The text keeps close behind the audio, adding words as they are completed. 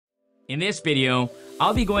In this video,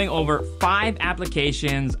 I'll be going over 5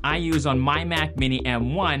 applications I use on my Mac Mini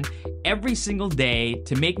M1 every single day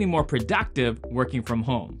to make me more productive working from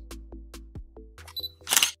home.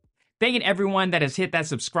 Thank you to everyone that has hit that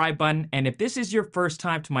subscribe button, and if this is your first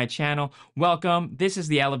time to my channel, welcome. This is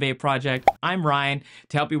the Elevate Project. I'm Ryan,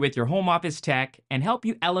 to help you with your home office tech and help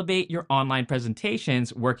you elevate your online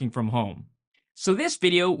presentations working from home. So this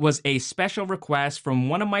video was a special request from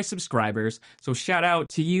one of my subscribers, so shout out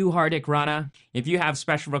to you, Hardik Rana. If you have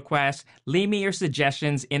special requests, leave me your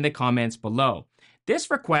suggestions in the comments below. This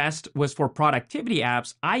request was for productivity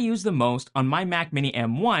apps I use the most on my Mac Mini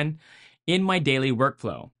M1 in my daily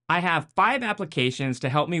workflow. I have 5 applications to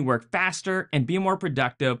help me work faster and be more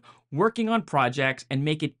productive working on projects and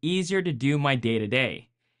make it easier to do my day-to-day.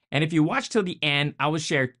 And if you watch till the end, I will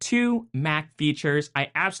share 2 Mac features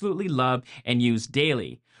I absolutely love and use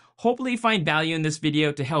daily. Hopefully you find value in this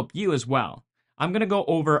video to help you as well. I'm going to go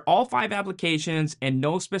over all 5 applications in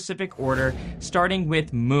no specific order, starting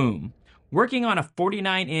with Moom. Working on a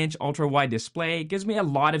 49-inch ultra-wide display gives me a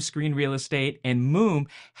lot of screen real estate, and Moom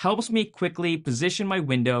helps me quickly position my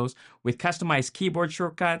windows with customized keyboard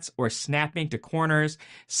shortcuts or snapping to corners,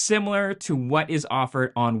 similar to what is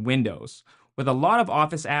offered on Windows. With a lot of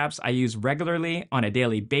Office apps I use regularly on a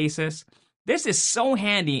daily basis, this is so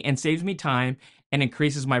handy and saves me time and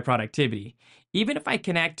increases my productivity. Even if I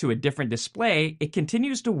connect to a different display, it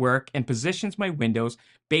continues to work and positions my windows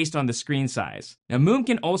based on the screen size. Now, Moom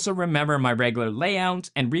can also remember my regular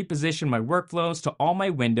layouts and reposition my workflows to all my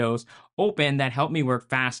windows open that help me work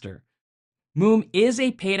faster. Moom is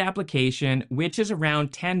a paid application, which is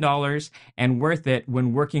around $10 and worth it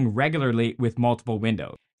when working regularly with multiple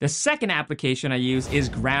windows. The second application I use is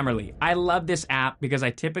Grammarly. I love this app because I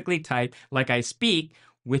typically type like I speak,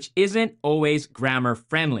 which isn't always grammar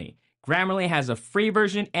friendly. Grammarly has a free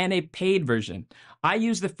version and a paid version. I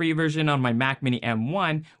use the free version on my Mac Mini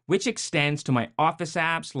M1, which extends to my Office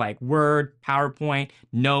apps like Word, PowerPoint,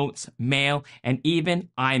 Notes, Mail, and even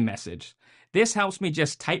iMessage. This helps me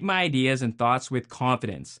just type my ideas and thoughts with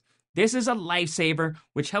confidence. This is a lifesaver,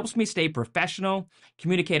 which helps me stay professional,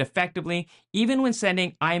 communicate effectively, even when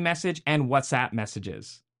sending iMessage and WhatsApp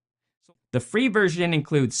messages. The free version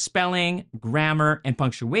includes spelling, grammar, and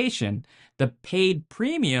punctuation. The paid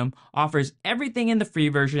premium offers everything in the free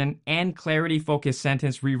version and clarity-focused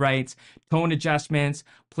sentence rewrites, tone adjustments,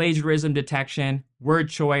 plagiarism detection, word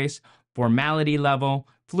choice, formality level,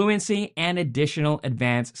 fluency, and additional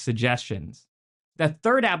advanced suggestions. The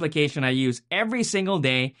third application I use every single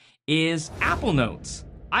day is Apple Notes.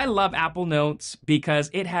 I love Apple Notes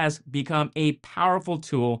because it has become a powerful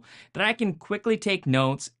tool that I can quickly take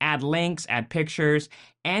notes, add links, add pictures,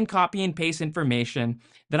 and copy and paste information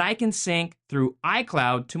that I can sync through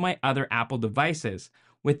iCloud to my other Apple devices.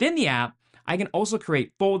 Within the app, I can also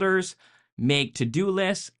create folders, make to-do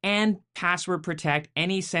lists, and password protect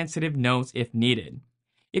any sensitive notes if needed.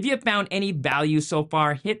 If you have found any value so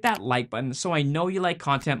far, hit that like button so I know you like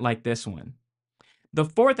content like this one. The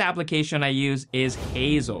fourth application I use is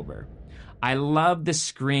Haze Over. I love the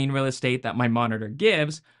screen real estate that my monitor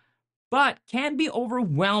gives, but can be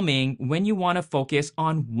overwhelming when you want to focus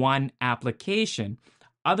on one application.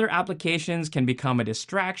 Other applications can become a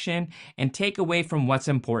distraction and take away from what's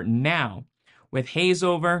important now. With Haze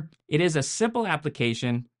Over, it is a simple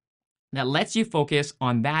application that lets you focus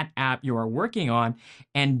on that app you are working on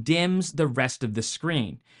and dims the rest of the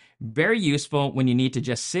screen. Very useful when you need to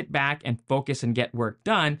just sit back and focus and get work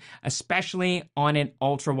done, especially on an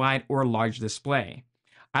ultra-wide or large display.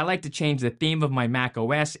 I like to change the theme of my Mac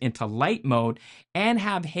OS into light mode and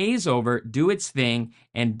have Haze Over do its thing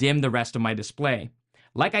and dim the rest of my display.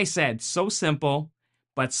 Like I said, so simple,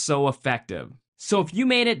 but so effective. So if you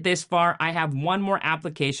made it this far, I have one more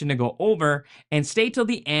application to go over, and stay till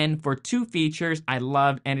the end for 2 features I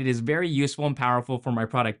love, and it is very useful and powerful for my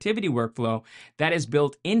productivity workflow that is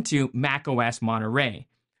built into macOS Monterey.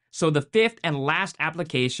 So the 5th and last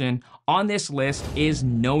application on this list is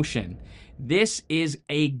Notion. This is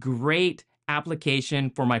a great application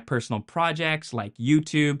for my personal projects like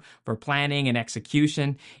YouTube for planning and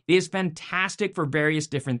execution. It is fantastic for various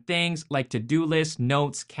different things like to-do lists,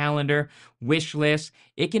 notes, calendar, wish lists.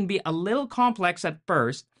 It can be a little complex at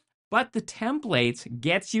first, but the templates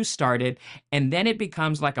gets you started, and then it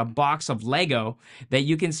becomes like a box of Lego that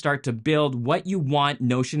you can start to build what you want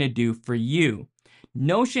Notion to do for you.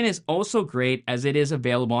 Notion is also great as it is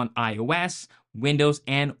available on iOS, Windows,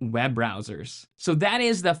 and web browsers. So that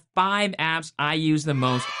is the 5 apps I use the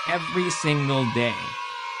most every single day.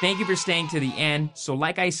 Thank you for staying to the end. So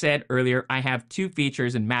like I said earlier, I have 2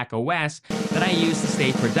 features in macOS that I use to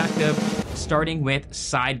stay productive, starting with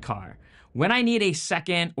Sidecar. When I need a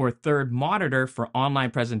second or third monitor for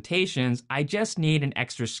online presentations, I just need an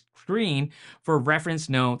extra screen for reference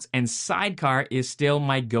notes, and Sidecar is still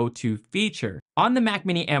my go-to feature. On the Mac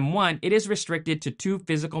Mini M1, it is restricted to 2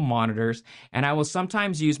 physical monitors, and I will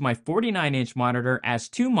sometimes use my 49-inch monitor as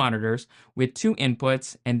 2 monitors with 2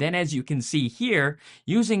 inputs, and then as you can see here,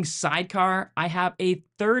 using Sidecar, I have a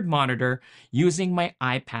third monitor using my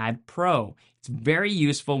iPad Pro. It's very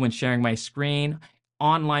useful when sharing my screen,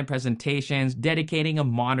 online presentations, dedicating a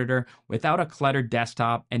monitor without a cluttered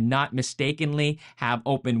desktop, and not mistakenly have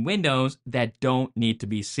open windows that don't need to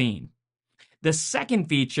be seen. The second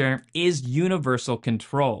feature is universal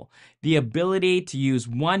control, the ability to use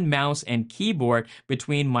one mouse and keyboard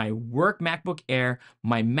between my work MacBook Air,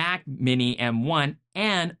 my Mac Mini M1,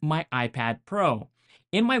 and my iPad Pro.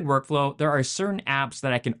 In my workflow, there are certain apps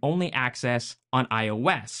that I can only access on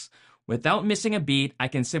iOS. Without missing a beat, I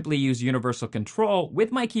can simply use universal control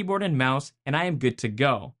with my keyboard and mouse, and I am good to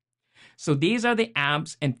go. So these are the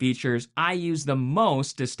apps and features I use the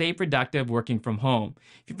most to stay productive working from home.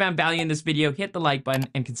 If you found value in this video, hit the like button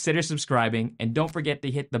and consider subscribing, and don't forget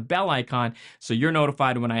to hit the bell icon so you're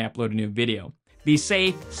notified when I upload a new video. Be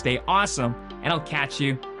safe, stay awesome, and I'll catch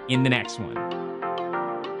you in the next one.